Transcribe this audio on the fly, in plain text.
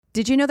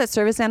Did you know that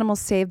service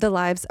animals save the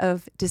lives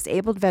of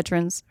disabled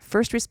veterans,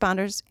 first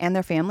responders, and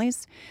their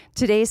families?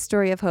 Today's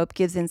story of hope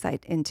gives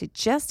insight into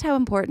just how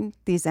important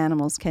these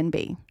animals can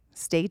be.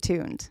 Stay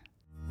tuned.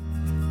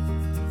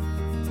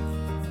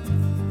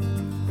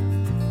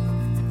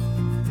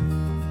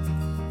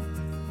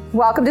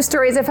 Welcome to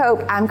Stories of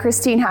Hope. I'm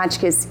Christine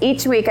Hotchkiss.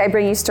 Each week I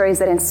bring you stories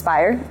that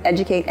inspire,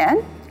 educate,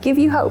 and give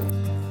you hope.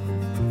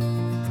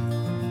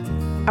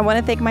 I want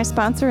to thank my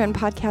sponsor and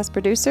podcast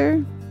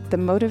producer, the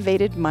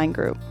Motivated Mind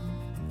Group.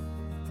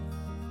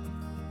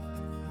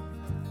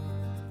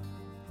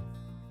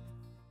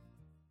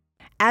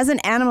 As an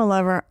animal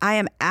lover, I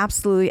am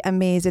absolutely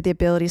amazed at the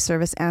ability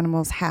service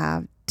animals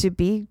have to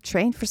be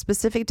trained for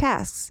specific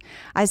tasks.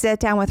 I sat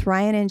down with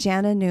Ryan and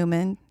Janna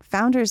Newman,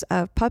 founders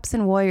of Pups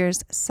and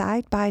Warriors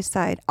Side by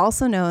Side,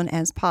 also known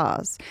as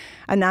P.A.W.S.S,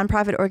 a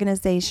nonprofit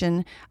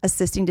organization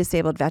assisting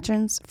disabled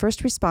veterans,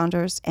 first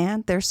responders,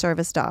 and their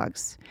service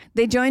dogs.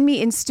 They joined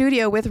me in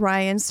studio with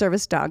Ryan's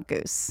service dog,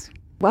 Goose.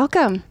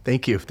 Welcome.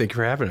 Thank you. Thank you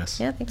for having us.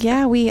 Yeah, thank you.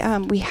 Yeah, we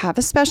have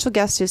a special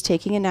guest who's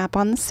taking a nap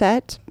on the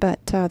set,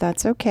 but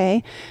that's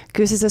okay.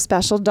 Goose is a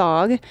special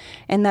dog,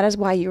 and that is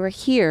why you are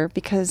here,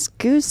 because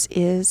Goose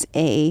is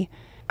a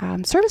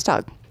service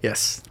dog.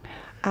 Yes.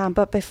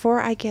 But before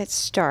I get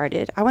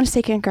started, I want to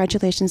say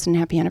congratulations and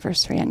happy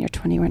anniversary on your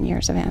 21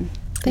 years of marriage.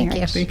 Thank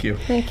you. Thank you.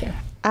 Thank you.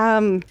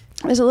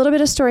 There's a little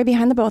bit of story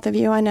behind the both of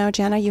you. I know,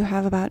 Janna, you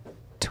have about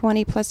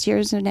 20 plus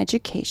years in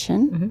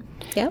education. Mm-hmm.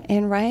 Yep.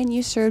 And Ryan,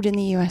 you served in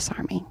the U.S.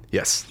 Army.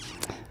 Yes.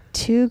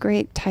 Two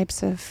great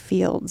types of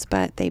fields,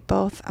 but they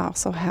both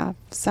also have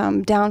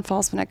some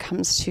downfalls when it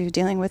comes to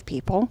dealing with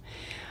people,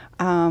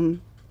 good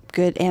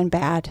and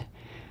bad.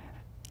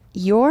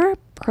 Your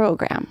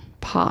program,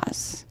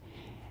 P.A.W.S.S,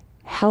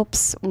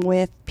 helps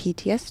with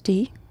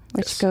PTSD,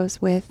 which Yes. goes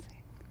with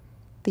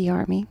the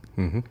Army.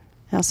 Mm-hmm.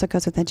 It also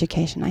goes with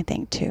education, I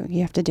think, too.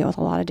 You have to deal with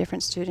a lot of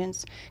different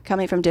students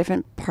coming from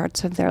different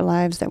parts of their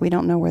lives that we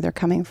don't know where they're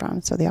coming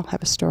from, so they all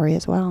have a story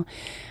as well.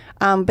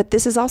 But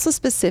this is also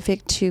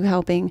specific to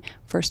helping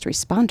first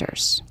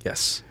responders.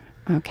 Yes.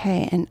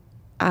 Okay, and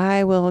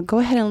I will go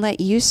ahead and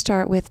let you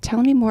start with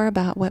telling me more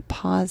about what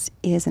P.A.W.S.S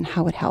is and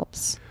how it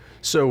helps.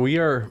 So we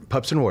are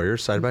Pups and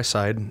Warriors Side by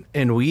Side,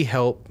 and we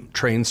help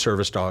train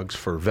service dogs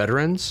for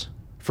veterans,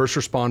 first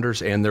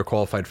responders, and their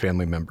qualified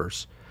family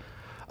members.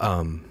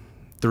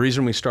 The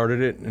reason we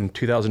started it in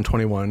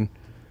 2021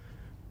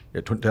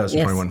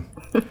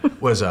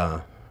 was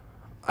I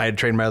had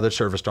trained my other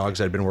service dogs.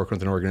 I'd been working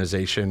with an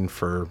organization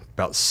for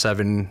about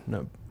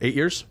 8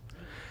 years.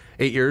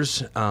 8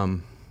 years.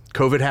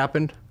 COVID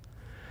happened.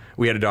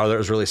 We had a dog that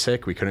was really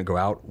sick. We couldn't go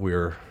out. We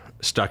were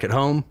stuck at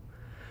home,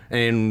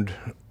 and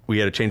we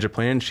had to change the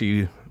plan.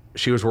 She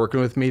was working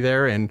with me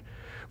there, and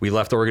we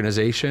left the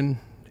organization.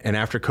 And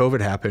after COVID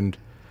happened,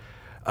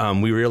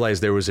 we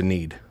realized there was a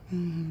need.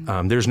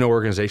 Mm-hmm. There's no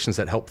organizations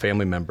that help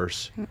family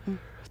members. Mm-mm.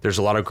 There's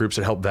a lot of groups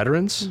that help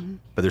veterans, mm-hmm.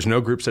 but there's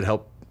no groups that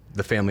help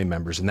the family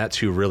members, and that's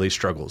who really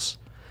struggles.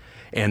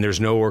 And there's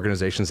no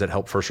organizations that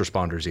help first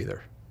responders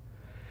either.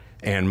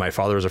 And my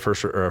father was a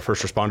first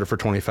responder for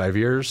 25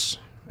 years,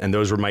 and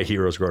those were my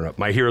heroes growing up.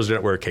 My heroes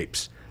didn't wear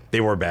capes. They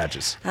wore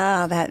badges.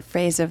 Ah, that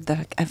phrase of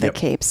the Yep.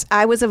 capes.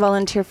 I was a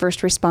volunteer first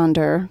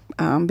responder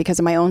because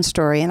of my own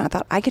story, and I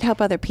thought I could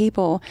help other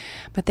people.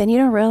 But then you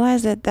don't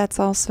realize that that's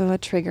also a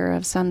trigger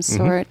of some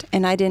sort. Mm-hmm.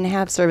 And I didn't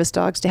have service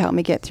dogs to help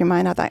me get through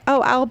mine. I thought,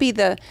 I'll be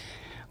the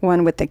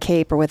one with the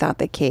cape or without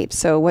the cape.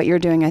 So what you're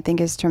doing, I think,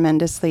 is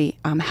tremendously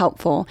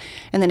helpful.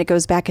 And then it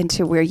goes back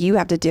into where you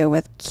have to deal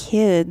with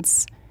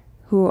kids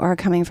who are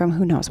coming from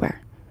who knows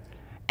where.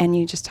 And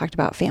you just talked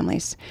about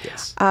families.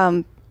 Yes.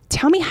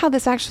 Tell me how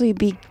this actually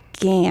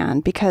began,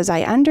 because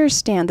I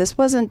understand this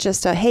wasn't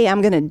just hey,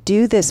 I'm going to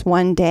do this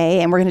one day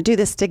and we're going to do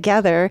this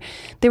together.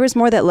 There was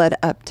more that led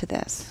up to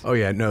this. Oh,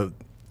 yeah. No.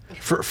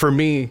 For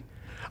me,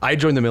 I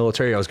joined the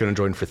military. I was going to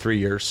join for 3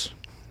 years.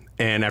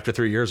 And after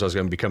 3 years, I was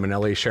going to become an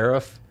LA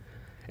sheriff.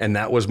 And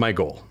that was my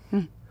goal.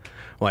 Hmm.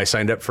 Well, I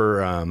signed up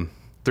for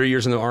 3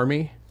 years in the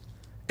Army,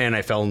 and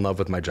I fell in love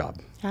with my job.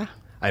 Yeah.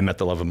 I met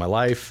the love of my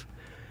life,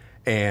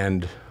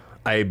 and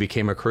I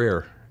became a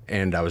career.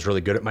 And I was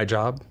really good at my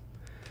job.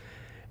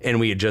 And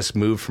we had just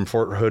moved from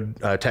Fort Hood,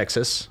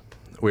 Texas,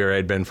 where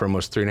I'd been for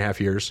almost 3.5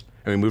 years.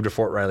 And we moved to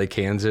Fort Riley,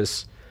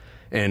 Kansas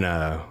in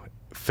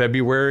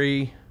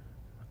February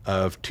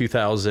of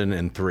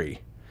 2003.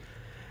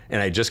 And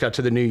I just got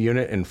to the new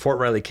unit, and Fort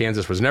Riley,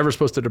 Kansas was never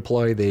supposed to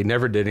deploy. They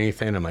never did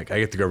anything. I'm like, I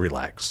get to go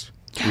relax.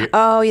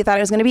 Oh, you thought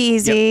it was going to be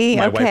easy? Yep.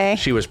 My okay. wife,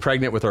 she was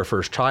pregnant with our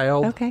first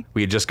child. Okay.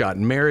 We had just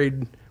gotten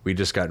married. We had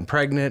just gotten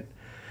pregnant.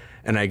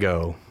 And I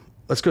go,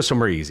 let's go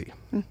somewhere easy.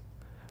 Mm.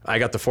 I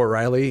got to Fort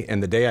Riley,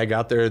 and the day I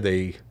got there,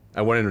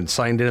 I went in and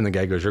signed in, and the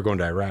guy goes, "You're going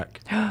to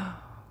Iraq." I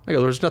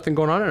go, "There's nothing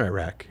going on in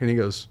Iraq." And he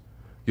goes,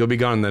 "You'll be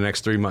gone in the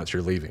next 3 months.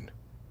 You're leaving."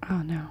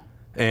 Oh, no.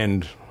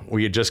 And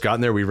we had just gotten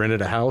there. We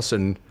rented a house,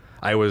 and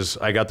I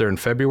got there in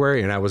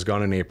February, and I was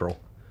gone in April.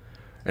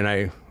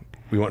 And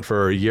we went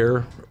for a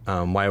year.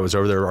 While I was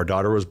over there, our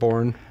daughter was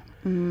born.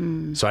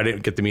 So I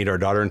didn't get to meet our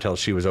daughter until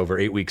she was over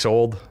 8 weeks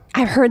old.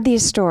 I've heard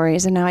these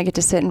stories, and now I get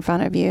to sit in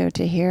front of you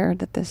to hear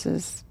that this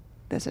is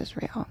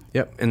real.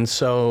 Yep. And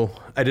so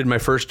I did my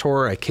first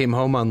tour. I came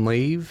home on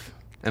leave,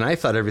 and I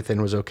thought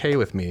everything was okay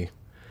with me.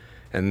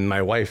 And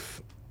my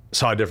wife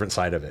saw a different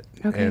side of it.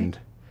 Okay. And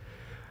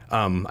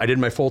I did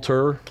my full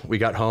tour. We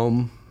got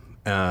home.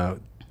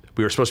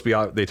 We were supposed to be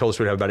out. They told us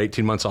we'd have about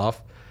 18 months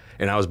off.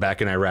 And I was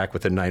back in Iraq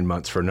within 9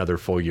 months for another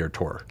full year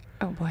tour.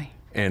 Oh, boy.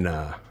 And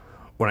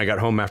when I got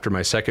home after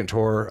my second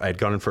tour, I had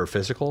gone in for a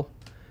physical,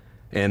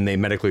 and they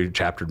medically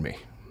chaptered me.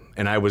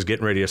 And I was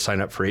getting ready to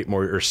sign up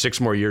for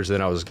 6 more years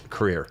than I was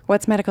career.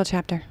 What's medical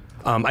chapter?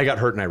 I got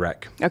hurt in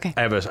Iraq. Okay.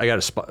 I got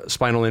a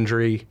spinal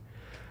injury.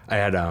 I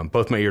had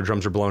both my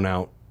eardrums were blown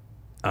out.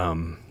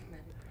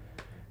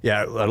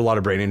 Yeah, I had a lot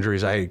of brain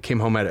injuries. I came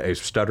home, I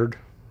stuttered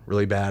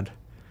really bad.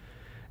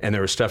 And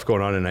there was stuff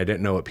going on, and I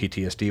didn't know what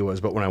PTSD was.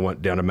 But when I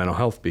went down to mental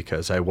health,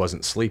 because I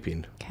wasn't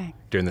sleeping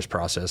during this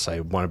process,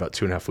 I went about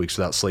 2.5 weeks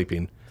without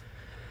sleeping.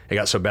 It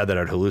got so bad that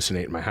I'd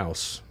hallucinate in my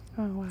house.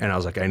 Oh, wow. And I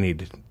was like,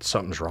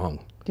 something's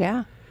wrong.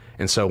 Yeah.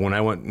 And so when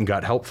I went and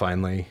got help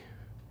finally,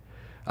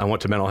 I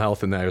went to mental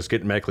health, and I was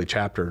getting medically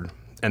chaptered.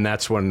 And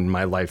that's when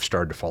my life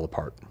started to fall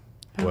apart.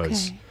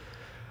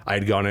 I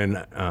had gone in,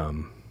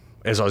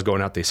 as I was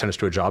going out, they sent us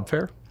to a job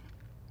fair.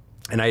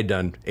 And I had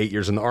done 8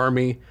 years in the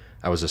Army.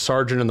 I was a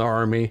sergeant in the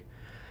Army,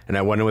 and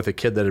I went in with a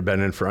kid that had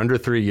been in for under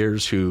 3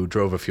 years who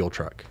drove a fuel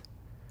truck.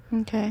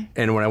 Okay.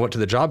 And when I went to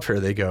the job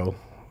fair, they go,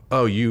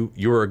 "Oh, you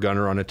were a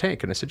gunner on a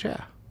tank." And I said,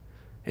 "Yeah."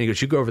 And he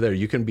goes, "You go over there.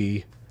 You can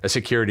be a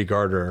security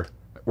guard or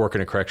work in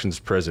a corrections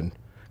prison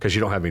because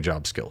you don't have any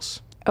job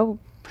skills." Oh,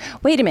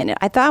 wait a minute.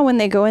 I thought when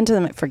they go into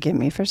the, forgive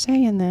me for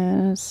saying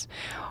this,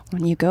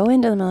 when you go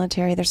into the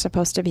military, there's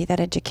supposed to be that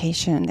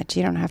education that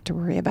you don't have to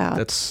worry about.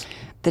 That's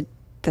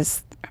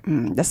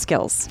the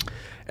skills.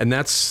 And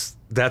that's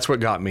what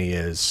got me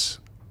is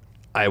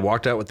I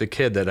walked out with the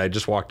kid that I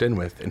just walked in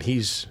with, and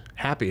he's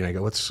happy. And I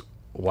go,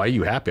 why are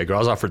you happy? I go, I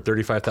was offered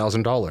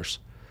 $35,000.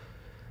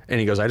 And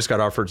he goes, I just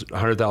got offered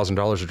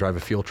 $100,000 to drive a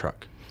fuel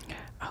truck.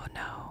 Oh,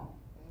 no.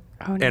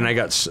 Oh, no. And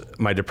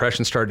my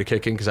depression started to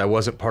kick in because I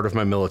wasn't part of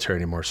my military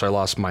anymore. So I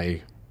lost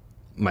my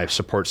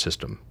support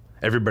system.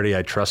 Everybody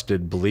I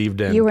trusted,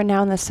 believed in. You were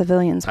now in the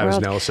civilians world. I was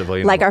now a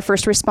civilian. Like our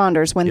first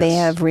responders, when they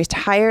Yes. have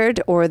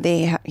retired or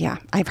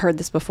I've heard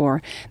this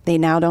before. They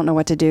now don't know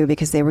what to do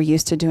because they were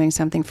used to doing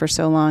something for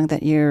so long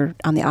that you're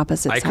on the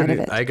opposite side of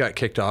it. I got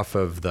kicked off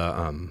of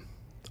the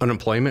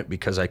unemployment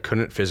because I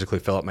couldn't physically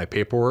fill out my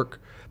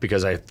paperwork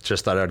because I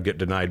just thought I'd get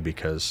denied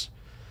because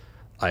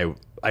I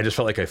just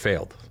felt like I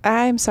failed.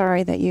 I'm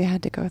sorry that you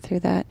had to go through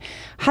that.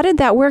 How did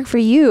that work for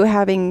you,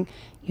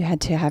 you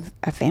had to have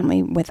a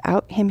family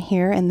without him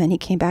here, and then he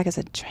came back as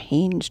a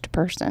changed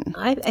person?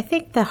 I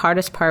think the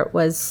hardest part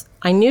was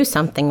I knew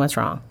something was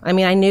wrong. I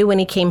mean, I knew when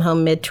he came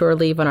home mid-tour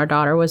leave when our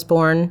daughter was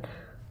born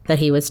that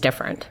he was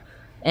different.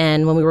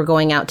 And when we were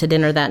going out to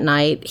dinner that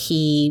night,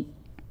 he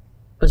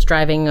was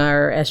driving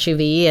our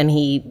SUV, and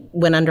he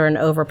went under an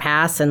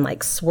overpass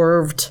and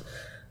swerved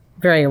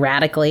very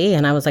erratically.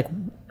 And I was like,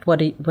 what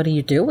are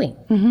you doing?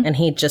 Mm-hmm. And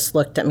he just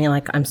looked at me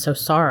like, I'm so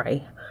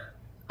sorry.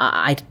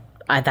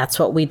 That's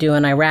what we do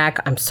in Iraq.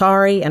 I'm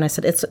sorry. And I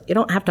said, you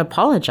don't have to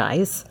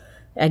apologize.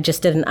 I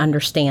just didn't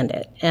understand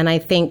it. And I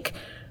think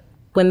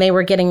when they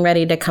were getting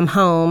ready to come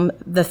home,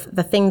 the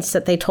things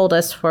that they told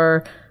us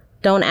were,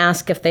 don't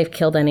ask if they've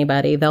killed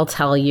anybody. They'll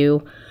tell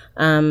you.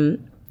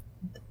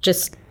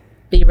 Just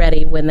be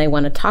ready when they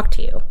want to talk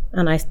to you.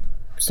 And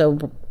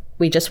so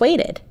we just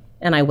waited.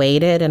 And I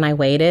waited and I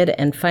waited.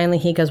 And finally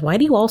he goes, why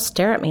do you all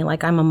stare at me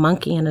like I'm a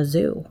monkey in a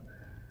zoo?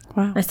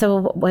 Wow. I said,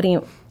 well, what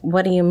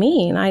do you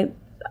mean?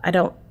 I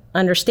don't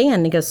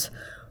understand. He goes,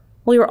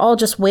 we were all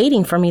just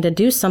waiting for me to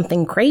do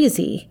something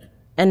crazy,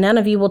 and none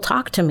of you will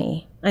talk to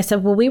me. I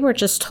said, well, we were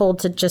just told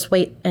to just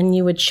wait and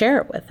you would share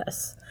it with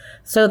us.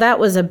 So that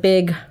was a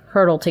big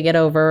hurdle to get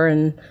over,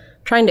 and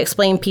trying to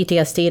explain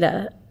PTSD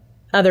to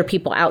other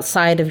people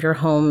outside of your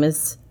home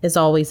is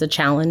always a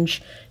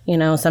challenge.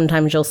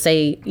 Sometimes you'll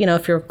say,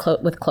 if you're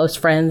with close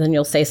friends and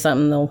you'll say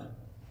something,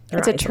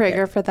 it's a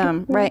trigger for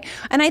them, right?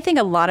 And I think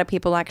a lot of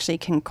people actually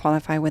can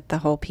qualify with the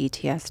whole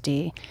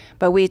PTSD.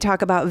 But we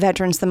talk about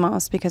veterans the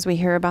most because we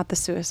hear about the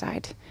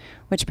suicide,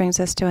 which brings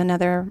us to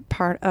another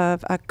part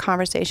of a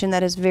conversation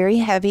that is very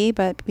heavy,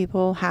 but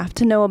people have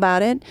to know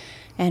about it.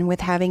 And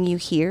with having you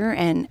here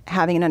and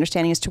having an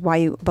understanding as to why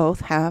you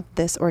both have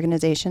this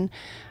organization,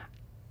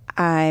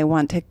 I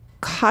want to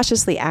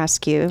cautiously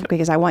ask you,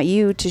 because I want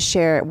you to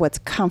share what's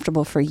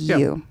comfortable for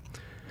you. Yeah.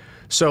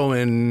 So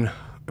in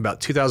about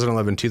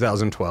 2011,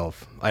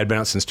 2012. I had been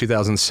out since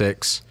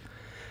 2006,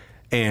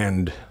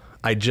 and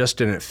I just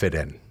didn't fit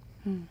in.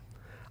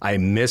 I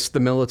missed the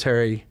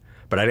military,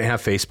 but I didn't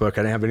have Facebook.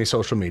 I didn't have any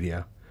social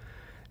media,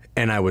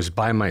 and I was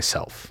by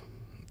myself.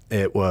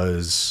 It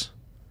was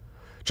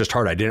just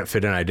hard. I didn't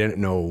fit in. I didn't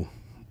know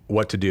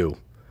what to do,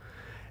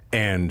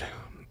 and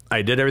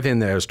I did everything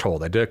that I was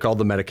told. I took all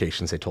the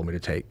medications they told me to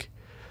take,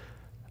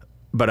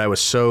 but I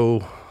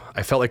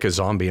felt like a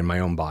zombie in my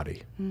own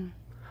body.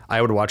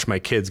 I would watch my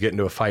kids get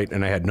into a fight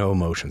and I had no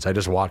emotions. I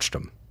just watched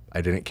them.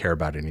 I didn't care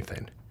about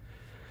anything.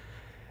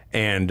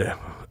 And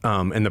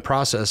in the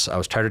process, I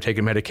was tired of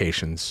taking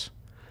medications,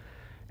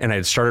 and I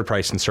had started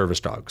pricing service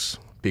dogs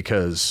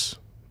because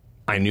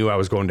I knew I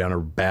was going down a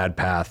bad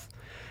path,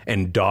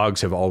 and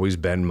dogs have always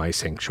been my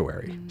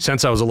sanctuary.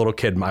 Since I was a little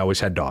kid, I always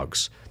had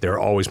dogs. They were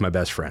always my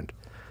best friend.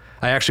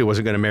 I actually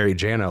wasn't going to marry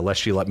Janna unless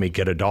she let me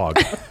get a dog.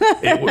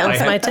 That was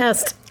my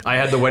test. I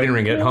had the wedding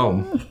ring at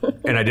home,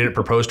 and I didn't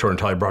propose to her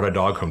until I brought a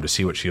dog home to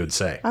see what she would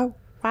say. Oh,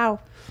 wow.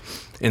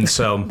 And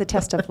so The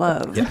test of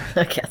love.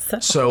 I guess so.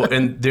 So,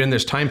 and during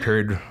this time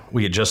period,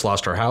 we had just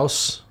lost our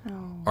house,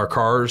 our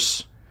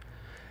cars,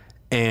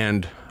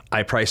 and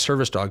I priced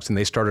service dogs, and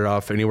they started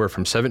off anywhere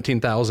from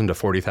 $17,000 to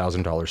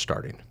 $40,000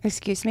 starting.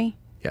 Excuse me?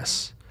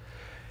 Yes.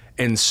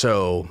 And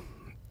so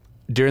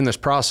during this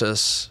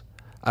process,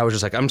 I was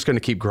just like, I'm just going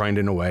to keep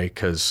grinding away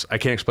because I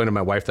can't explain to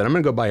my wife that I'm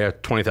going to go buy a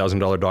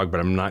 $20,000 dog, but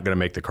I'm not going to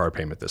make the car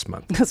payment this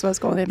month. That's what's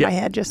going in my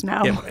head just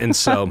now. Yeah. And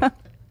so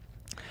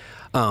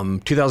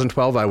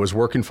 2012, I was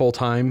working full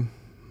time,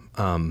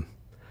 and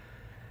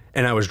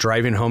I was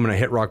driving home, and I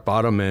hit rock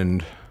bottom,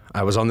 and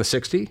I was on the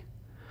 60.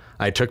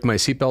 I took my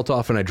seatbelt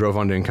off, and I drove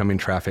onto incoming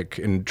traffic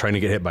and trying to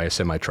get hit by a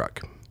semi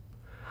truck. Oh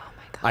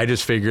my God. I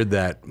just figured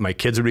that my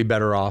kids would be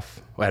better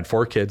off. I had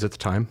 4 kids at the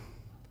time.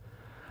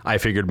 I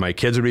figured my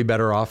kids would be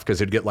better off because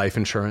they'd get life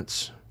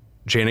insurance.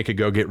 Janna could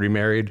go get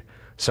remarried,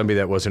 somebody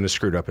that wasn't as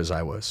screwed up as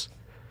I was.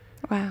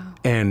 Wow.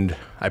 And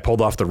I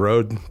pulled off the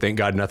road. Thank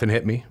God nothing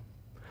hit me.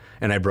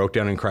 And I broke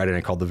down and cried, and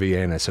I called the VA,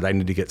 and I said, I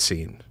need to get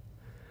seen.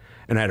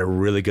 And I had a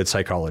really good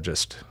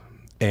psychologist.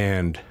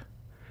 And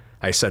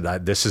I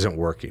said, this isn't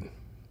working.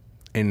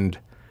 And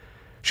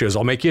she goes,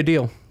 I'll make you a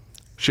deal.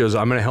 She goes,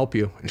 I'm going to help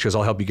you. And she goes,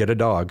 I'll help you get a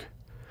dog.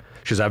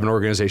 She goes, I have an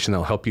organization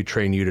that'll help you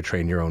to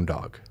train your own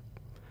dog.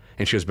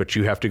 And she goes, but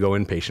you have to go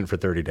inpatient for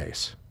 30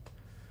 days.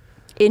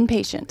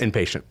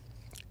 Inpatient.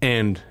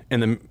 And in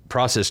the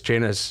process,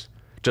 Janna's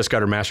just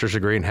got her master's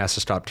degree and has to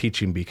stop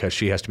teaching because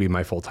she has to be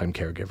my full-time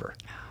caregiver.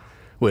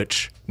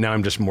 Which now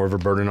I'm just more of a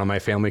burden on my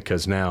family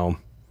because now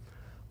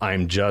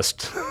I'm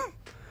just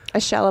a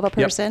shell of a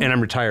person. Yep, and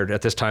I'm retired.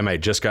 At this time, I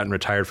had just gotten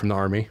retired from the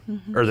Army,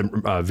 or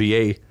the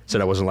VA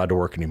said I wasn't allowed to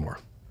work anymore.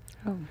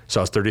 Oh. So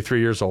I was 33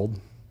 years old,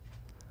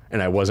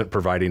 and I wasn't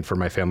providing for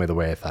my family the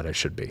way I thought I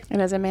should be.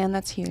 And as a man,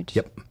 that's huge.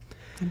 Yep.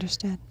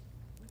 Understood.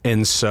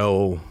 And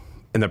so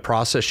in the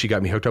process, she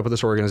got me hooked up with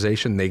this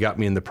organization. They got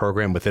me in the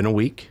program within a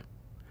week,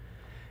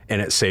 and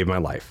it saved my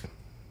life.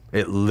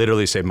 It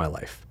literally saved my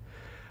life.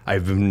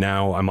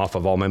 I'm off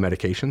of all my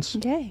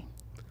medications. Yay.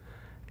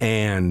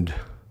 And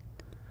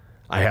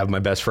I have my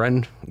best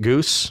friend,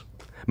 Goose.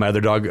 My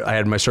other dog, I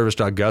had my service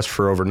dog, Gus,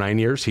 for over 9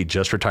 years. He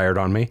just retired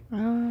on me.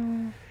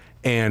 Oh.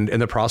 And in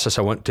the process,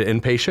 I went to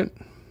inpatient.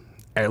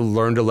 I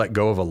learned to let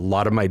go of a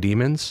lot of my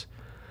demons.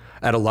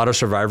 I had a lot of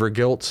survivor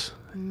guilt.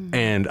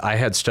 And I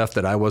had stuff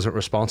that I wasn't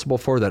responsible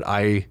for that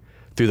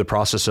through the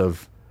process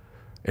of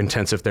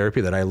intensive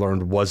therapy, that I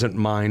learned wasn't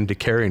mine to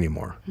carry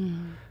anymore.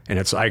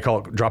 And I call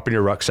it dropping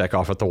your rucksack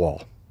off at the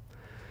wall.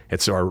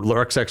 It's our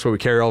rucksack's where we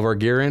carry all of our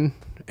gear in,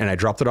 and I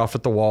dropped it off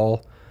at the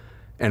wall,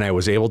 and I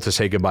was able to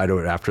say goodbye to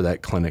it after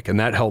that clinic. And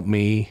that helped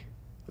me,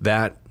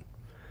 and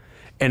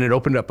it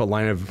opened up a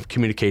line of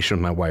communication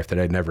with my wife that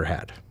I'd never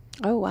had.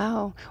 Oh,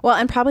 wow. Well,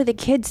 and probably the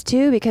kids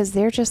too, because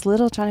they're just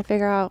little trying to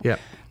figure out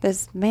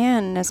this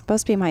man is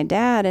supposed to be my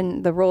dad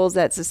and the roles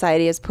that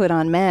society has put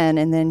on men.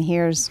 And then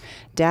here's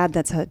dad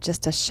that's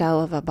just a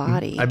shell of a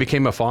body. I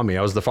became a mommy.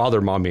 I was the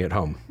father mommy at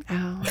home.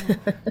 Oh.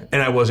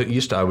 And I wasn't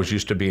used to, I was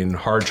used to being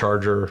hard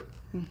charger,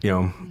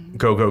 go,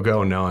 go,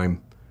 go. And now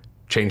I'm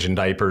changing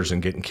diapers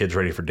and getting kids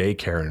ready for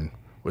daycare, and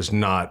was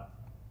not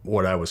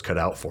what I was cut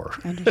out for.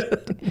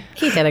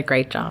 He did a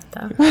great job,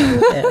 though.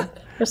 Yeah,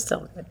 you're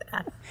still with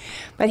that.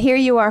 But here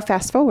you are,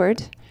 fast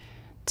forward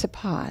to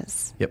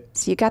P.A.W.S.S. Yep.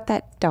 So you got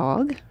that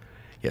dog.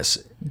 Yes.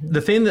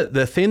 The thing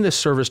the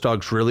service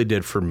dogs really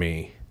did for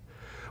me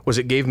was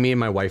it gave me and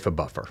my wife a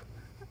buffer.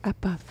 A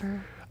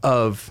buffer.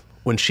 Of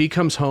when she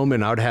comes home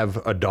and I would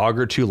have a dog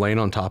or two laying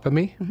on top of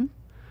me,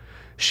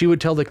 she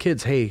would tell the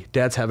kids, hey,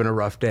 Dad's having a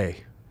rough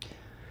day.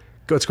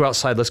 Let's go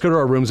outside. Let's go to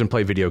our rooms and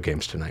play video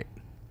games tonight.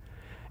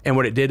 And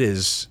what it did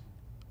is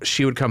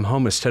she would come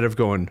home, instead of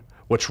going,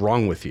 what's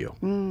wrong with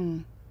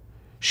you?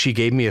 She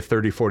gave me a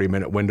 30,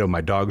 40-minute window.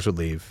 My dogs would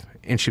leave.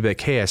 And she'd be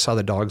like, hey, I saw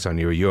the dogs on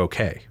you. Are you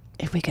okay?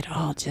 If we could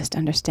all just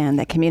understand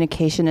that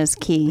communication is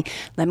key.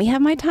 Let me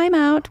have my time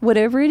out,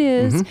 whatever it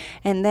is,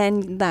 and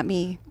then let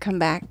me come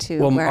back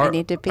to where I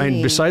need to be.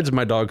 And besides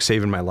my dog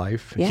saving my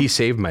life, he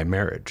saved my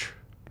marriage.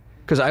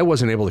 Because I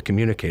wasn't able to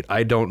communicate.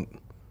 I didn't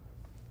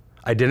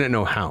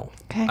know how.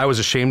 Okay. I was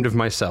ashamed of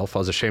myself. I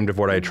was ashamed of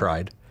what I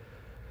tried.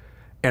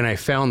 And I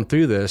found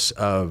through the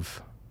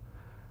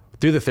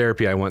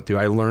therapy I went through,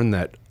 I learned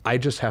that I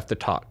just have to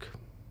talk.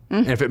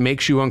 And if it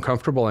makes you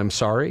uncomfortable, I'm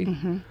sorry.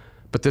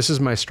 But this is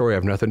my story. I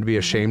have nothing to be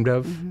ashamed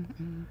of.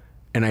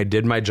 And I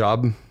did my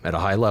job at a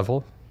high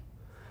level.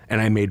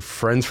 And I made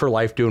friends for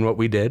life doing what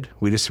we did.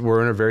 We just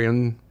were in a very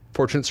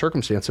unfortunate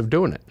circumstance of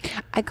doing it.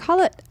 I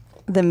call it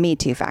the Me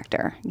Too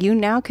factor. You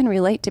now can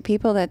relate to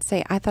people that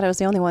say, I thought I was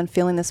the only one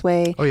feeling this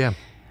way. Oh, yeah.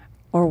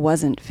 Or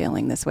wasn't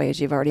feeling this way, as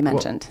you've already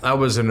mentioned. Well, I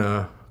was in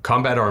a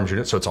combat arms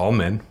unit, so it's all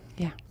men.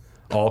 Yeah.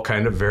 All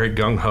kind of very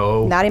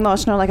gung-ho. Not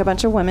emotional like a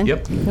bunch of women.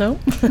 Yep. No.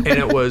 And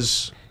it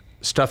was,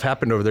 stuff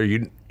happened over there.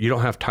 You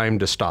don't have time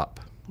to stop.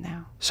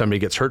 No. Somebody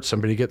gets hurt,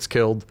 somebody gets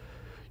killed.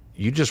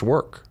 You just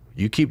work.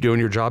 You keep doing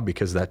your job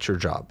because that's your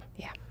job.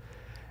 Yeah.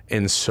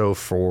 And so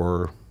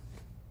for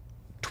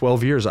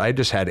 12 years, I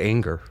just had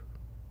anger.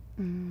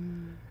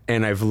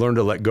 And I've learned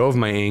to let go of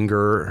my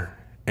anger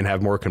and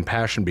have more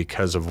compassion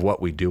because of what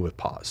we do with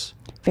P.A.W.S.S.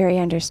 Very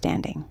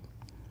understanding.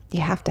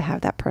 You have to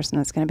have that person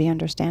that's going to be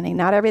understanding.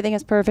 Not everything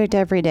is perfect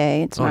every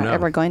day. It's not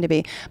ever going to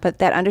be. But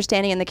that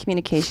understanding and the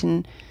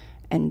communication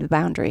and the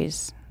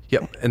boundaries.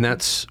 Yep. And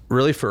that's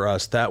really for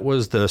us, that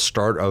was the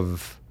start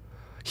of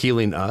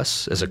healing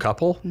us as a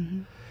couple,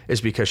 is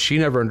because she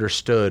never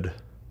understood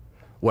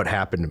what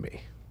happened to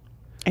me.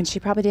 And she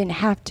probably didn't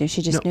have to.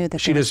 She just knew that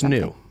she there was just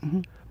knew.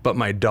 something. But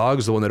my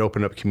dog's the one that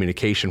opened up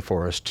communication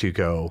for us to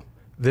go,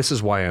 this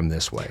is why I'm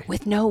this way.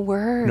 With no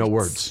words. No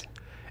words.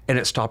 And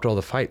it stopped all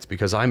the fights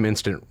because I'm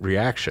instant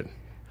reaction.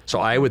 So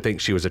I would think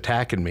she was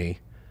attacking me.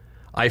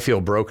 I feel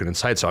broken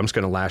inside, so I'm just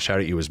going to lash out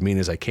at you as mean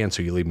as I can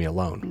so you leave me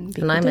alone.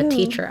 And I'm a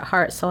teacher at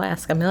heart, so I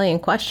ask a million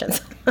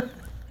questions.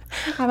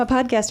 I'm a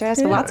podcaster. I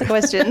ask lots of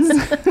questions.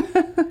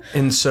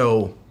 And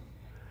so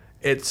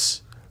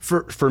it's,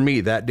 for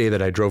me, that day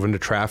that I drove into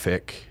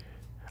traffic,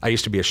 I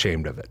used to be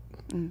ashamed of it.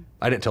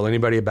 I didn't tell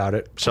anybody about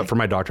it, except for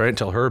my doctor. I didn't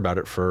tell her about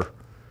it for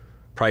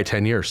probably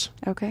 10 years.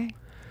 Okay.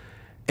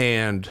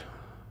 And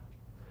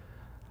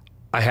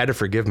I had to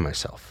forgive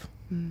myself.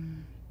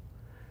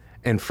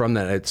 And from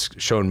that, it's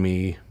shown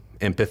me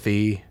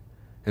empathy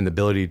and the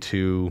ability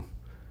to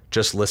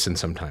just listen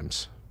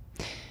sometimes.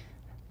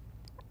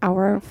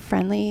 Our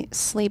friendly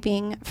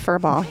sleeping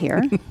furball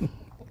here.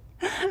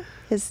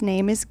 His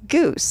name is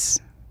Goose.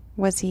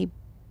 Was he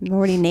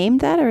already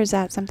named that, or is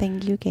that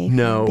something you gave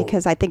No. him?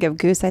 Because I think of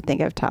Goose, I think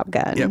of Top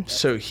Gun. Yep.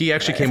 So he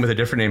actually came with a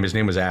different name. His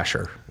name was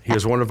Asher. He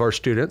was one of our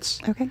students.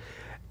 Okay.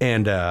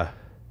 And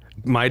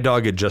my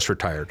dog had just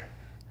retired.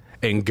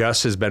 And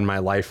Gus has been my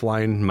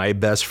lifeline, my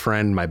best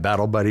friend, my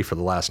battle buddy for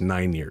the last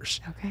 9 years.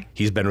 Okay.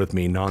 He's been with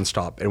me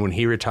nonstop. And when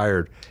he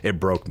retired,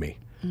 it broke me.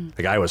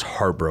 Like, I was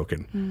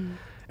heartbroken.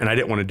 And I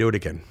didn't want to do it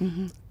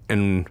again.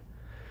 And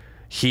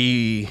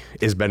he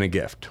has been a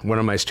gift. One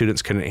of my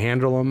students couldn't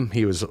handle him.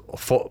 He was a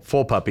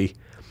full puppy.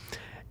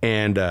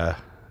 And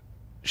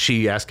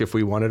she asked if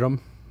we wanted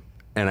him.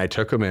 And I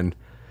took him. And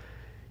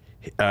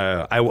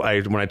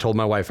when I told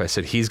my wife, I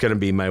said, he's going to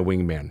be my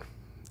wingman.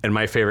 And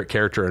my favorite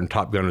character in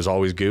Top Gun was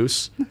always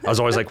Goose. I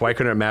was always like, why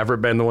couldn't Maverick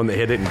been the one that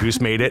hit it and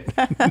Goose made it?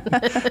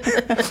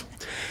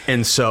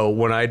 And so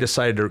when I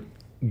decided to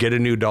get a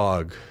new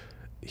dog,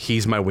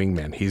 he's my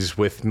wingman. He's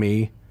with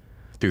me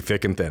through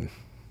thick and thin.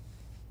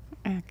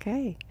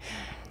 Okay.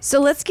 So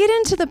let's get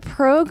into the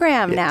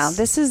program now. Yes.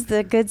 This is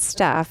the good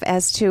stuff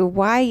as to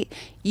why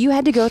you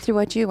had to go through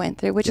what you went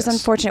through, which is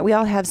unfortunate. We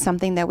all have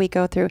something that we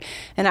go through.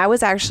 And I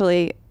was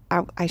actually,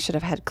 I should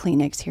have had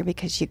Kleenex here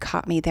because you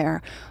caught me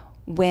there.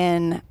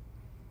 When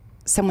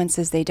someone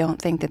says they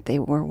don't think that they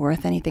were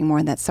worth anything more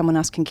and that someone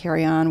else can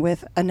carry on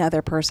with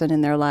another person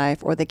in their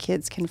life, or the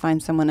kids can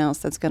find someone else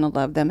that's going to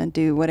love them and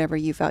do whatever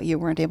you felt you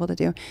weren't able to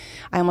do,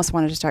 I almost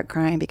wanted to start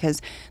crying because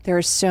there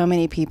are so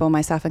many people,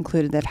 myself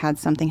included, that have had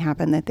something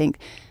happen that think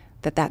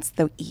that that's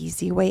the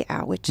easy way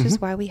out, which is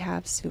why we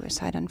have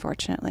suicide,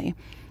 unfortunately.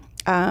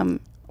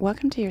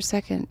 Welcome to your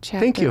second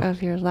chapter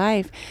of your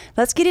life.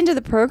 Let's get into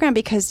the program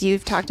because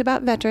you've talked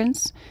about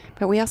veterans,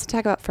 but we also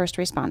talk about first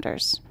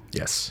responders.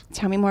 Yes.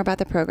 Tell Tell me more about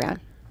the program.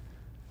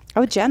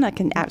 Oh, Janna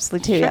can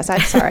absolutely too. Yes,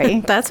 I'm sorry.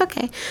 That's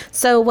okay.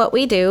 So what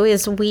we do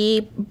is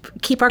we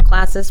keep our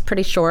classes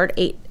pretty short,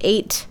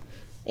 eight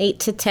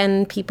to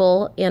 10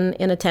 people in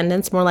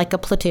attendance, more like a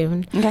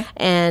platoon. Okay.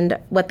 And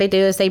what they do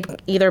is they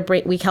either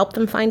we help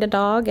them find a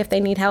dog if they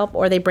need help,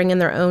 or they bring in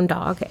their own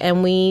dog.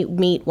 And we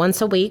meet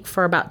once a week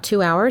for about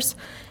 2 hours.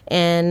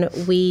 And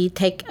we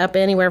take up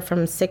anywhere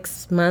from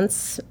 6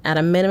 months at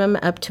a minimum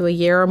up to a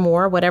year or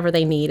more, whatever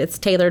they need. It's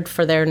tailored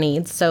for their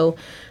needs. So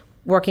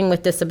working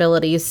with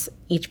disabilities,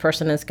 each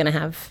person is going to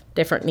have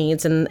different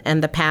needs, and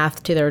the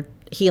path to their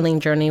healing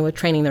journey with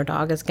training their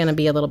dog is going to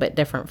be a little bit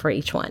different for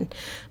each one.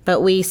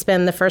 But we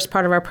spend the first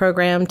part of our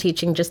program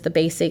teaching just the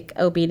basic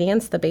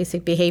obedience, the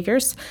basic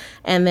behaviors,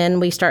 and then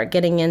we start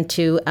getting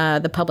into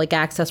the public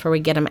access where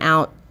we get them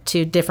out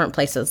to different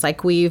places.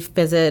 Like we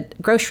visit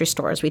grocery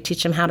stores. We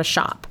teach them how to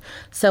shop.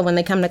 So when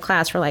they come to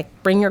class, we're like,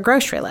 bring your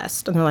grocery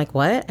list. And they're like,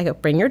 what? I go,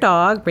 bring your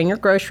dog, bring your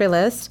grocery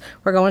list.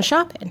 We're going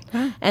shopping.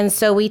 Wow. And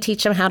so we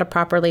teach them how to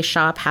properly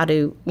shop, how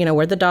to,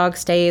 where the dog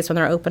stays when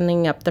they're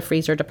opening up the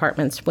freezer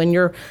departments, when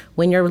you're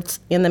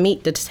in the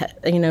meat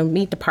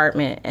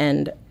department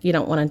and you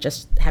don't want to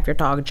just have your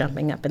dog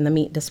jumping up in the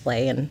meat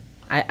display and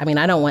I mean,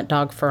 I don't want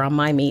dog fur on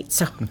my meat.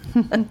 So,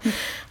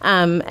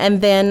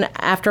 and then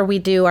after we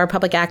do our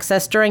public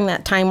access, during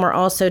that time, we're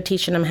also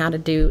teaching them how to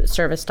do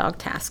service dog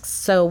tasks.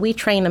 So we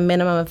train a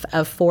minimum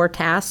of 4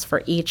 tasks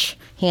for each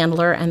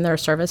handler and their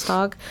service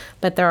dog,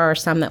 but there are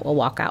some that will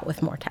walk out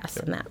with more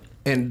tasks than that.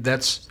 And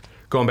that's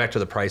going back to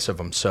the price of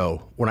them.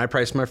 So when I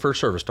priced my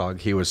first service dog,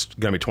 he was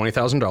going to be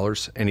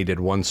 $20,000 and he did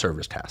 1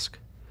 service task.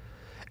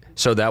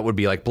 So that would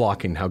be like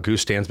blocking, how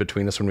Goose stands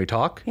between us when we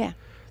talk. Yeah.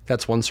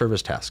 That's 1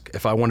 service task.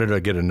 If I wanted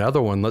to get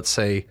another one, let's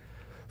say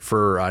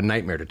for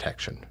nightmare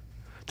detection,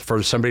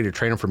 for somebody to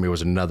train them for me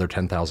was another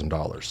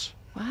 $10,000.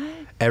 What?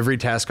 Every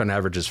task on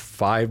average is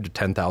 $5,000 to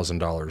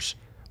 $10,000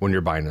 when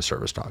you're buying a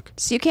service dog.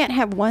 So you can't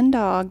have one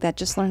dog that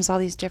just learns all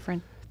these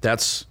different.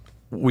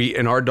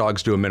 And our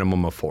dogs do a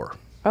minimum of 4.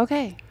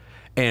 Okay.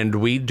 And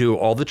we do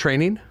all the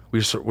training.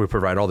 We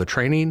provide all the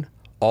training,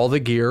 all the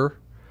gear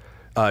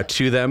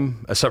to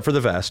them, except for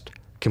the vest,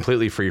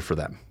 completely free for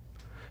them.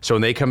 So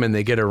when they come in,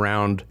 they get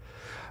around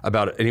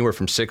about anywhere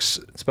from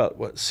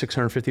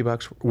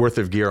 $650 worth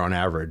of gear on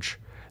average.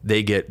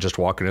 They get just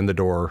walking in the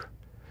door,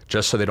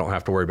 just so they don't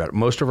have to worry about it.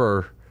 Most of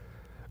our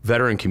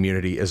veteran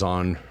community is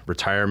on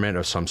retirement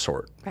of some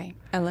sort. Right.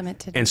 A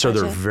limited And so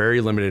budget. they're very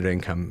limited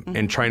income.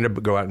 And trying to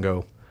go out and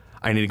go,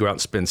 I need to go out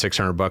and spend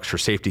 $600 for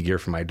safety gear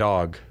for my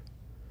dog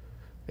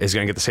is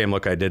going to get the same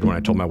look I did when I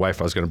told my wife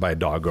I was going to buy a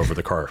dog over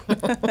the car.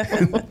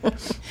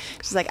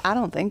 She's like, I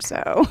don't think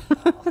so.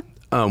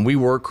 We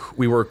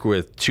work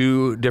with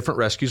 2 different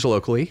rescues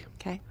locally.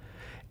 Okay.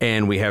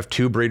 And we have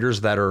 2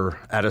 breeders that are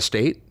out of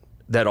state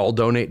that all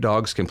donate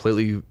dogs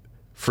completely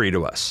free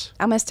to us.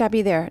 I'm going to stop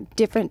you there.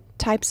 Different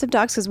types of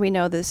dogs, because we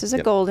know this is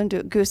a golden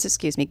goose.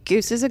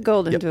 Goose is a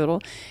golden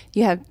doodle.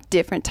 You have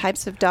different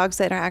types of dogs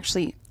that are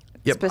actually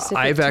specific.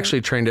 I've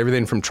actually trained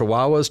everything from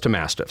Chihuahuas to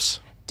Mastiffs.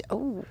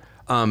 Oh.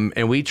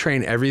 And we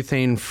train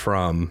everything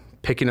from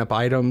picking up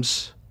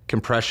items,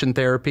 compression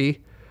therapy,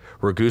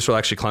 where Goose will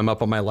actually climb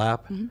up on my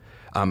lap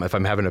if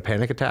I'm having a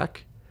panic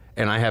attack.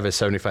 And I have a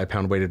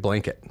 75-pound weighted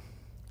blanket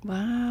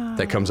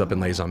that comes up and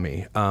lays on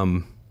me.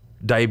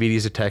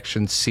 Diabetes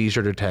detection,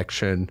 seizure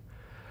detection,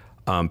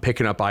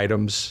 picking up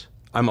items.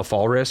 I'm a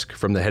fall risk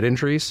from the head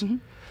injuries.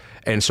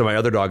 And so my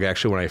other dog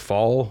actually, when I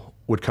fall,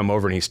 would come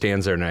over and he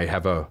stands there and I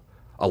have a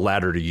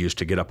ladder to use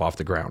to get up off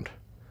the ground.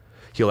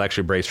 He'll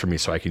actually brace for me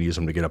so I can use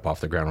him to get up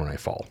off the ground when I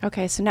fall.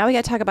 Okay, so now we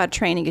got to talk about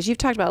training, because you've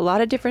talked about a lot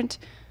of different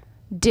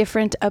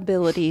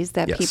abilities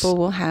that people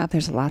will have.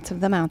 There's lots of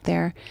them out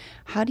there.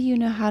 How do you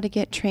know how to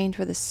get trained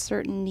for the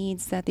certain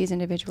needs that these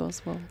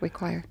individuals will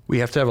require? We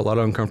have to have a lot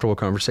of uncomfortable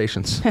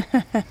conversations.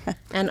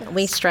 And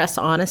we stress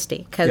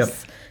honesty,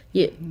 because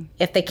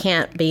if they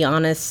can't be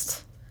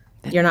honest,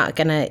 you're not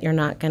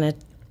gonna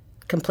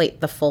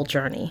complete the full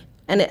journey.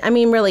 And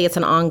really, it's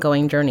an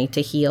ongoing journey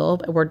to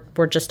heal.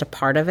 We're just a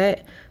part of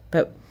it,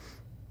 but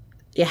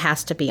it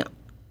has to be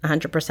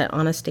 100%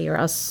 honesty, or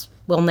else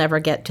we'll never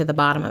get to the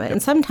bottom of it.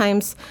 And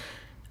sometimes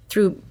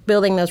through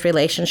building those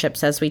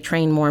relationships as we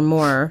train more and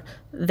more,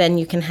 then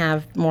you can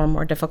have more and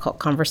more difficult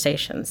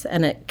conversations,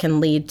 and it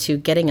can lead to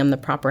getting them the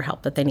proper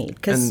help that they need.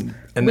 And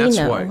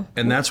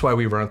that's why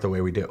we run it the way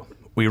we do.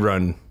 We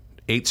run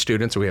 8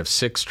 students, and we have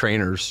 6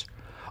 trainers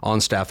on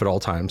staff at all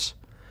times.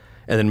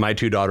 And then my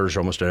 2 daughters are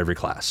almost at every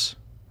class.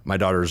 My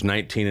daughter's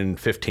 19 and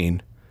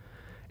 15,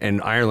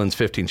 and Ireland's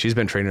 15. She's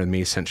been training with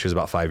me since she was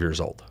about 5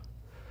 years old.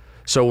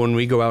 So when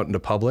we go out into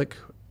public,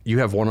 you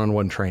have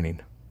one-on-one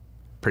training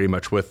pretty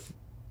much with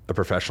a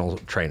professional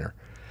trainer.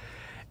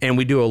 And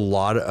we do a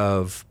lot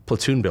of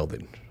platoon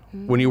building.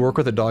 When you work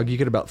with a dog, you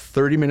get about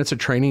 30 minutes of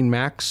training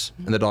max,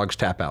 and the dogs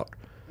tap out.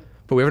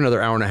 But we have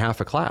another hour and a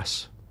half of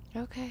class.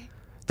 Okay.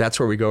 That's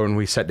where we go and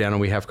we sit down and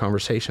we have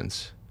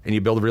conversations, and you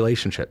build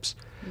relationships.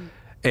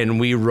 And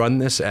we run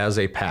this as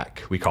a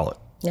pack, we call it.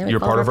 Yeah,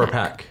 You're part of our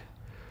pack.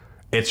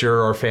 It's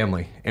our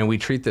family. And we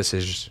treat this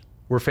as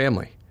we're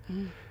family.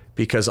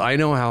 Because I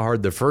know how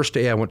hard the first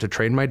day I went to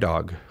train my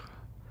dog,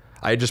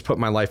 I just put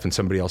my life in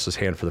somebody else's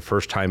hand for the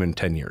first time in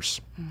 10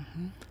 years.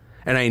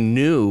 And I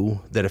knew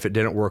that if it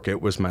didn't work,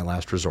 it was my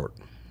last resort.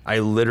 I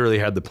literally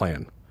had the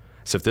plan.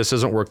 So if this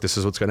doesn't work, this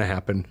is what's going to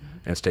happen,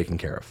 and it's taken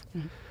care of.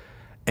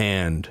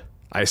 And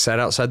I sat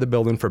outside the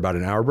building for about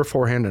an hour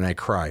beforehand, and I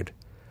cried.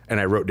 And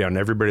I wrote down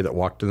everybody that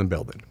walked in the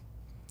building.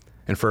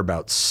 And for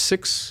about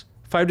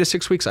 5 to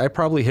 6 weeks, I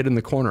probably hid in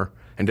the corner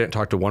and didn't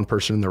talk to one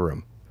person in the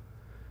room.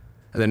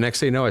 And the next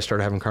thing you know, I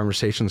started having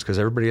conversations because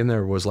everybody in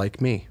there was like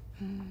me.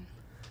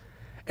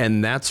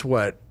 And that's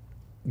what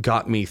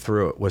got me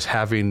through it, was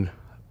having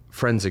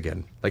friends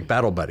again, like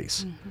battle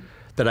buddies,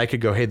 that I could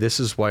go, hey, this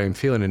is why I'm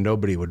feeling, and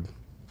nobody would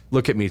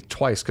look at me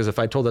twice. Because if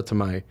I told that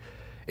to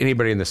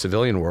anybody in the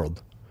civilian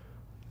world,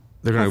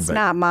 they're going to go, that's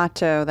not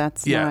macho.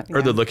 That's not.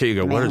 Or they'd look at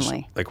you and go,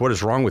 manly. what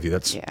is wrong with you?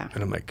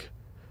 And I'm like,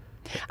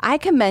 I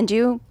commend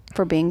you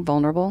for being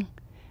vulnerable,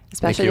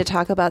 especially Thank to you.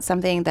 talk about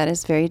something that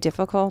is very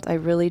difficult. I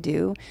really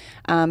do.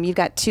 You've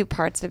got 2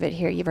 parts of it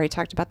here. You've already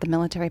talked about the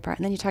military part,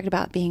 and then you talked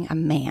about being a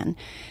man.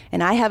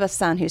 And I have a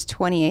son who's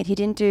 28. He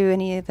didn't do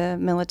any of the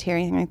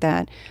military, anything like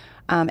that.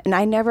 And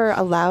I never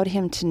allowed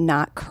him to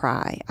not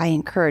cry. I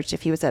encouraged,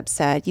 if he was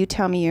upset, you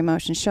tell me your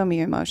emotion, show me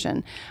your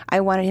emotion. I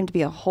wanted him to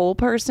be a whole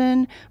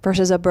person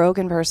versus a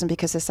broken person,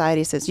 because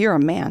society says, you're a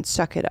man,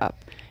 suck it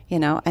up,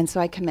 and so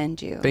I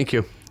commend you. Thank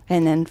you.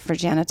 And then for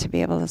Janna to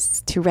be able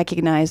to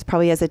recognize,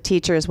 probably as a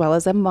teacher as well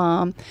as a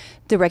mom,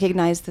 to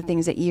recognize the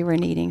things that you were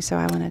needing. So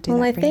I want to do that.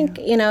 Well, I for think,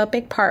 you. a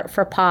big part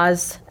for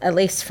P.A.W.S., at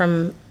least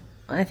from,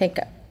 I think,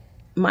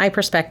 my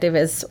perspective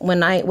is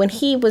when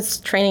he was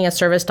training a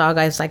service dog,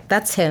 I was like,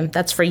 that's him.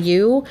 That's for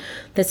you.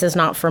 This is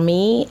not for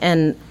me.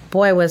 And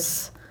boy,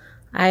 was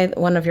I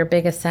one of your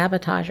biggest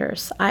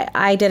sabotagers.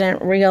 I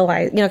didn't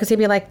realize, because he'd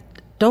be like,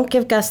 don't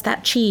give Gus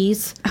that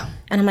cheese. Oh.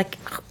 And I'm like,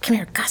 oh, come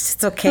here, Gus,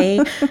 it's okay.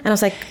 And I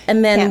was like,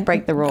 and then can't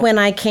break the rule. When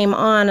I came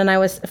on, and I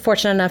was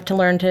fortunate enough to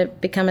learn to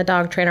become a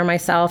dog trainer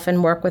myself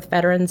and work with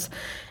veterans.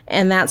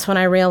 And that's when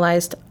I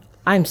realized,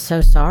 I'm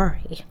so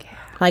sorry.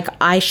 Like,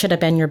 I should have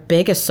been your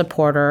biggest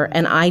supporter,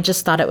 and I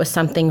just thought it was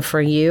something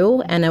for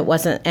you, and it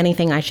wasn't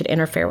anything I should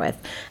interfere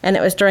with. And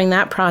it was during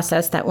that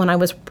process that when I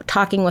was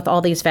talking with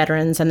all these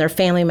veterans and their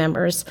family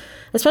members,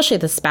 especially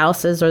the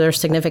spouses or their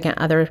significant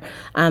other,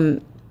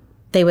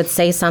 they would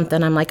say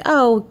something. I'm like,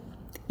 oh,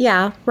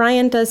 yeah,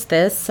 Ryan does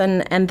this,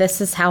 and this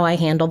is how I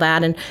handle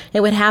that. And it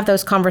would have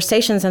those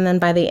conversations, and then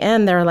by the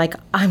end, they're like,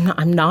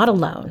 I'm not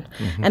alone.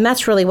 Mm-hmm. And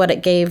that's really what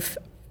it gave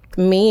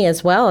me,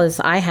 as well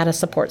as I had a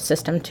support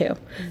system too.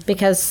 Mm-hmm.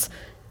 Because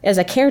as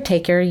a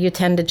caretaker, you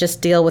tend to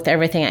just deal with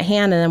everything at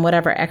hand, and then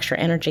whatever extra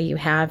energy you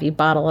have, you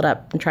bottle it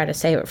up and try to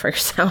save it for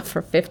yourself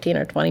for 15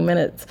 or 20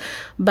 minutes.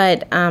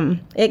 But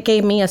it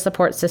gave me a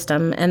support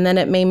system, and then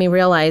it made me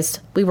realize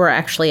we were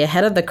actually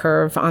ahead of the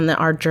curve on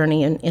our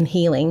journey in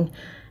healing,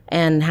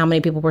 and how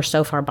many people were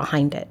so far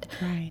behind it.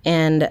 Right.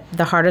 And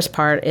the hardest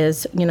part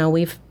is,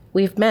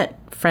 we've met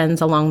friends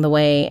along the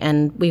way,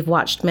 and we've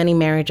watched many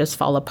marriages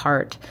fall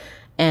apart.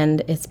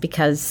 And it's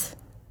because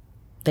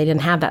they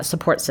didn't have that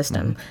support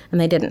system, mm-hmm.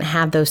 and they didn't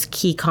have those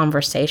key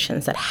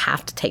conversations that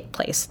have to take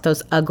place,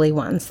 those ugly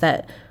ones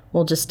that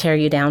will just tear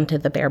you down to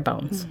the bare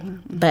bones. Mm-hmm,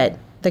 mm-hmm. But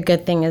the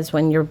good thing is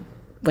when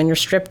you're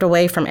stripped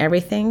away from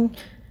everything,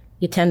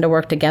 you tend to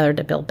work together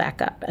to build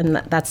back up, and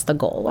that's the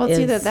goal. Well, it's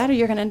either that, or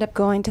you're going to end up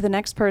going to the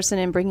next person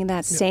and bringing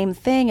that same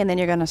thing, and then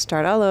you're going to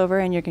start all over,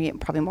 and you're going to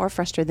get probably more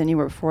frustrated than you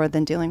were before,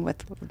 than dealing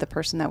with the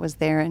person that was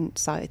there and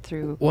saw it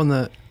through. Well,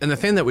 and the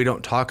thing that we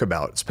don't talk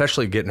about,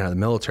 especially getting out of the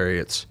military,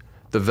 it's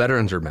the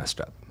veterans are messed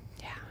up.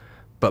 Yeah.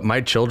 But my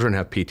children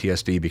have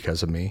PTSD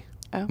because of me.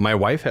 Oh. My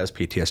wife has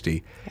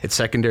PTSD. Yeah. It's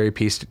secondary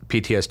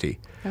PTSD.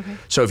 Okay.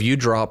 So if you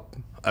drop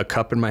a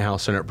cup in my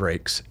house and it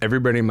breaks,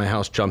 everybody in my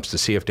house jumps to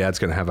see if Dad's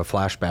going to have a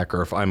flashback,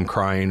 or if I'm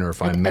crying, or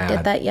if I'm mad. I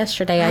did that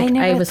yesterday.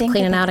 I was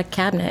cleaning out a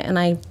cabinet, and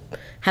I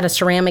had a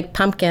ceramic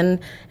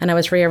pumpkin, and I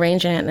was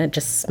rearranging it, and it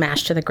just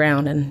smashed to the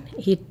ground, and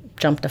he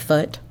jumped a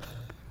foot.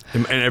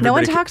 And no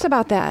one talks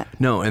about that.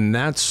 No, and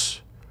that's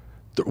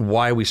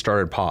why we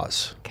started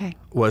P.A.W.S. Okay.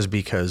 Was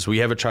because we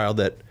have a child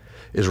that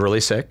is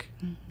really sick.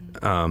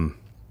 Mm-hmm.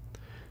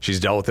 She's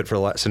dealt with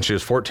it since she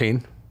was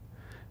 14.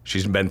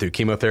 She's been through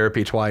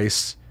chemotherapy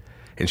twice.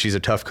 And she's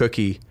a tough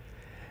cookie,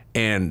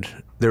 and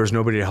there was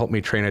nobody to help me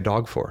train a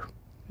dog for.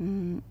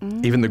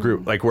 Mm-hmm. Even the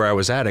group, like where I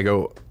was at, they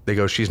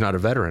go, she's not a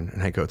veteran,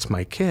 and I go, it's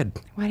my kid.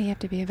 Why do you have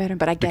to be a veteran?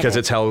 But I get because it.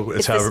 it's how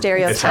the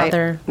stereotype.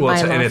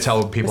 It's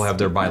how people have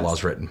their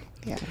bylaws written.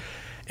 Yeah.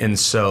 And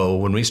so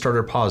when we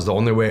started P.A.W.S., the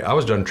only way I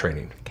was done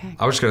training. Okay.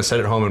 I was just going to sit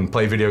at home and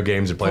play video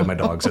games and play with my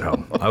dogs at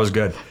home. I was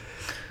good.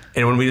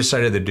 And when we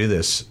decided to do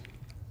this,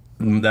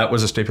 that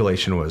was a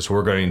stipulation: was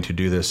we're going to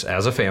do this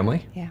as a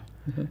family. Yeah.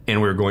 Mm-hmm.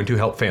 And we're going to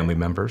help family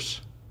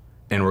members,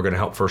 and we're going to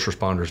help first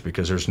responders,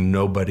 because there's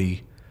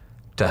nobody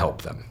to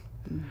help them.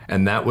 Mm-hmm.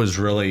 And that was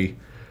really,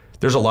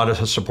 there's a lot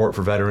of support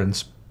for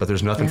veterans, but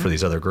there's nothing for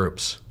these other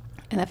groups.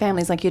 And the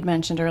families, like you'd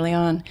mentioned early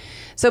on.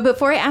 So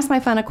before I ask my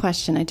final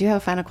question, I do have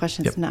a final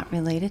question. It's not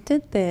related to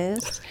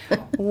this.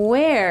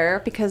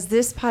 Because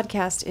this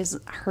podcast is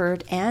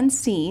heard and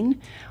seen,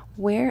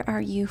 where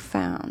are you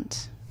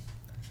found?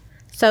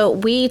 So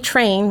we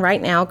train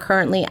right now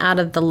currently out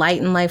of the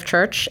Light and Life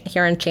Church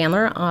here in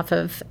Chandler off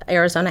of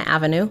Arizona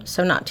Avenue,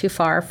 so not too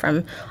far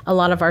from a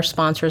lot of our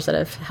sponsors that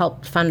have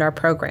helped fund our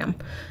program.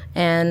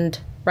 And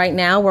right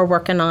now we're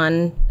working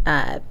on,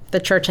 the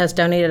church has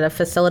donated a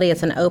facility.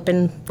 It's an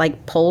open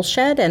pole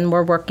shed, and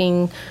we're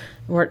working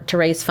to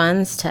raise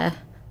funds to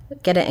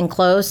get it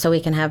enclosed so we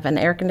can have an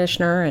air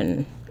conditioner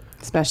and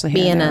especially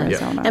here in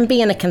Arizona. And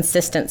be in a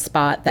consistent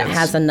spot that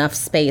has enough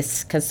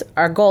space, because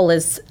our goal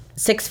is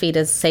 6 feet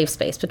is safe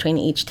space between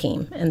each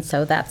team. And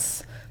so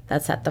that's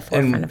at the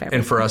forefront of everything.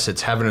 And for us,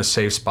 it's having a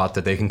safe spot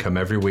that they can come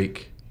every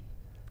week,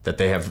 that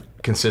they have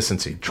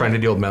consistency. Trying to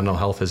deal with mental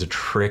health is a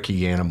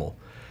tricky animal.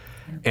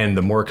 And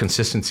the more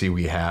consistency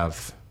we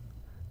have,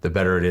 the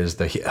better it is,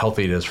 the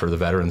healthy it is for the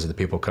veterans and the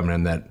people coming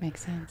in that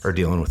are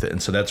dealing with it.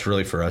 And so that's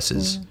really for us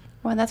is...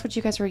 Well, and that's what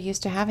you guys were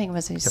used to having,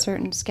 was a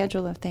certain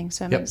schedule of things,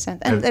 so it makes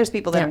sense. And there's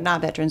people that are not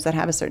veterans that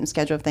have a certain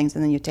schedule of things,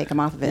 and then you take them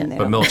off of it. And they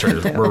but military,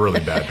 we're really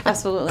bad.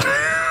 Absolutely.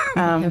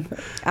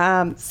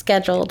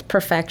 Scheduled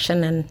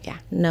perfection, and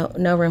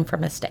no room for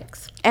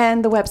mistakes.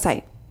 And the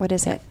website. What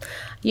is it?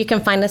 You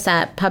can find us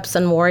at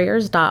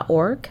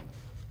pupsandwarriors.org.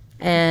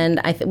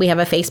 And we have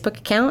a Facebook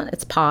account.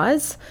 It's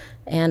P.A.W.S.S.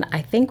 And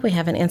I think we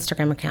have an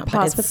Instagram account.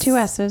 P.A.W.S.S with 2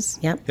 S's.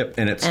 Yep. Yep.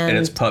 And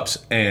it's Pups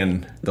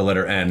and the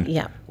letter N.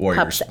 Yeah.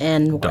 Warriors.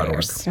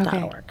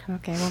 Pupsandwarriors.org.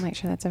 Okay, we'll make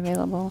sure that's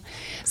available.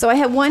 So I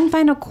have one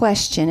final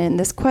question, and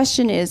this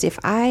question is, if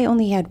I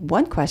only had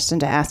one question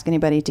to ask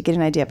anybody to get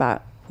an idea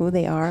about who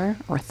they are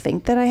or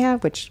think that I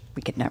have, which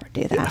we could never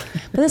do that,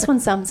 but this one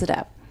sums it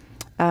up.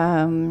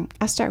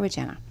 I'll start with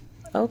Janna.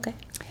 Okay.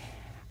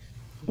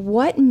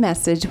 What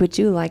message would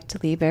you like to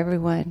leave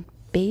everyone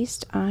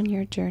based on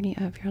your journey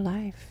of your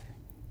life?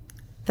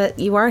 That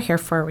you are here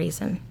for a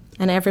reason,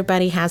 and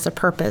everybody has a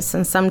purpose.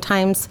 And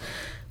sometimes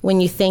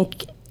when you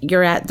think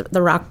you're at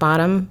the rock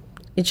bottom,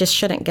 you just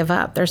shouldn't give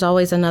up. There's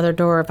always another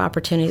door of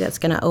opportunity that's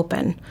going to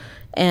open.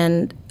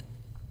 And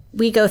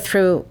we go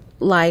through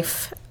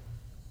life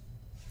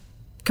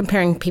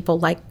comparing people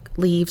like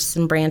leaves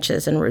and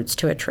branches and roots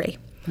to a tree.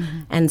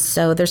 Mm-hmm. And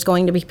so there's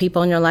going to be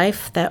people in your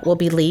life that will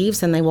be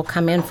leaves, and they will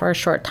come in for a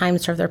short time,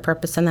 serve their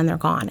purpose, and then they're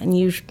gone.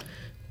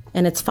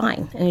 And it's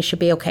fine, and you should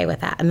be okay with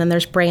that. And then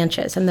there's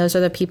branches, and those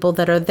are the people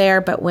that are there,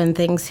 but when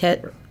things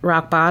hit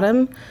rock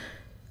bottom,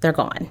 they're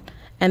gone.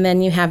 And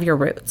then you have your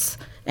roots,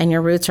 and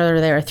your roots are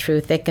there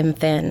through thick and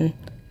thin,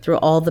 through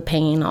all the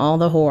pain, all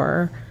the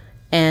horror,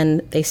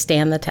 and they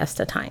stand the test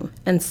of time.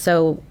 And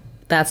so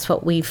that's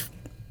what we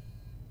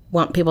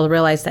want people to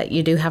realize, that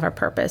you do have a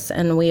purpose,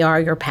 and we are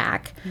your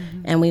pack,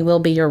 and we will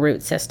be your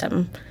root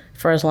system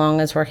for as long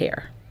as we're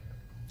here.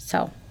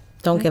 So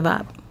don't give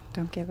up.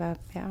 Don't give up,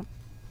 yeah.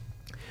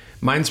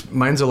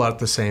 Mine's a lot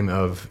the same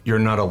of you're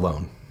not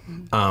alone.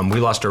 We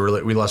lost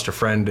a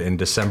friend in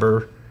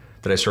December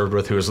that I served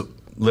with who was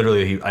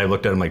literally, I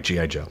looked at him like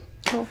G.I. Joe.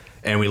 Cool.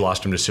 And we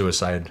lost him to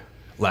suicide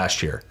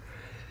last year.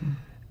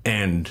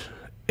 And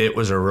it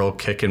was a real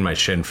kick in my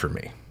shin for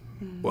me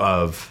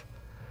of,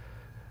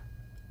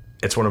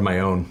 it's one of my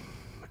own,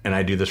 and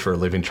I do this for a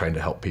living trying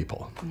to help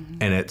people.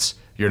 And it's,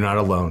 you're not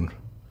alone.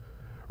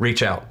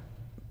 Reach out.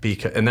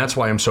 And that's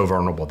why I'm so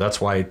vulnerable. That's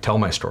why I tell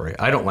my story.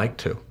 I don't like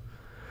to.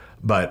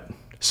 But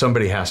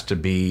somebody has to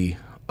be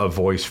a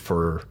voice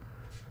for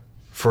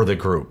the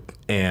group.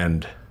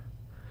 And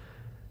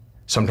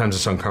sometimes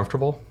it's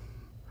uncomfortable,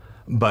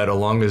 but as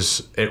long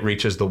as it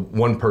reaches the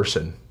one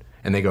person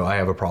and they go, I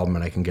have a problem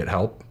and I can get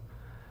help,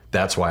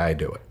 that's why I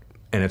do it.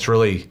 And it's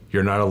really,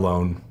 you're not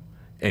alone,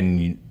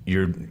 and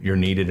you're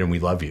needed, and we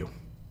love you.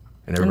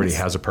 And everybody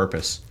has a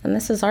purpose. And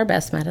this is our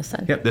best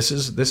medicine. Yep, this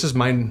is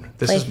mine.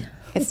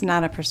 It's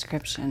not a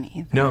prescription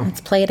either. No. It's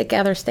play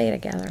together, stay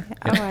together.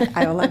 Oh,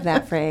 I love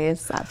that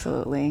phrase.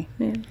 Absolutely.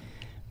 Yeah.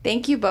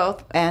 Thank you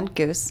both, and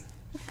Goose.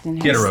 He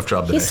had a rough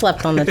job today. He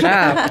slept on the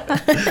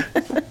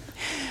job.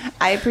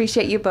 I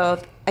appreciate you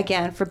both,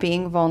 again, for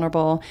being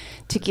vulnerable,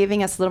 to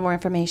giving us a little more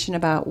information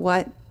about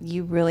what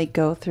you really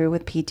go through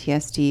with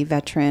PTSD,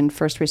 veteran,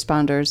 first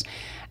responders,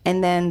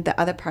 and then the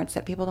other parts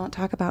that people don't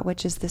talk about,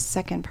 which is the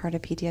second part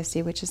of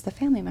PTSD, which is the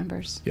family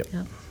members. Yep.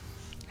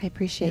 I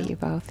appreciate you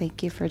both.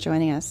 Thank you for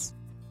joining us.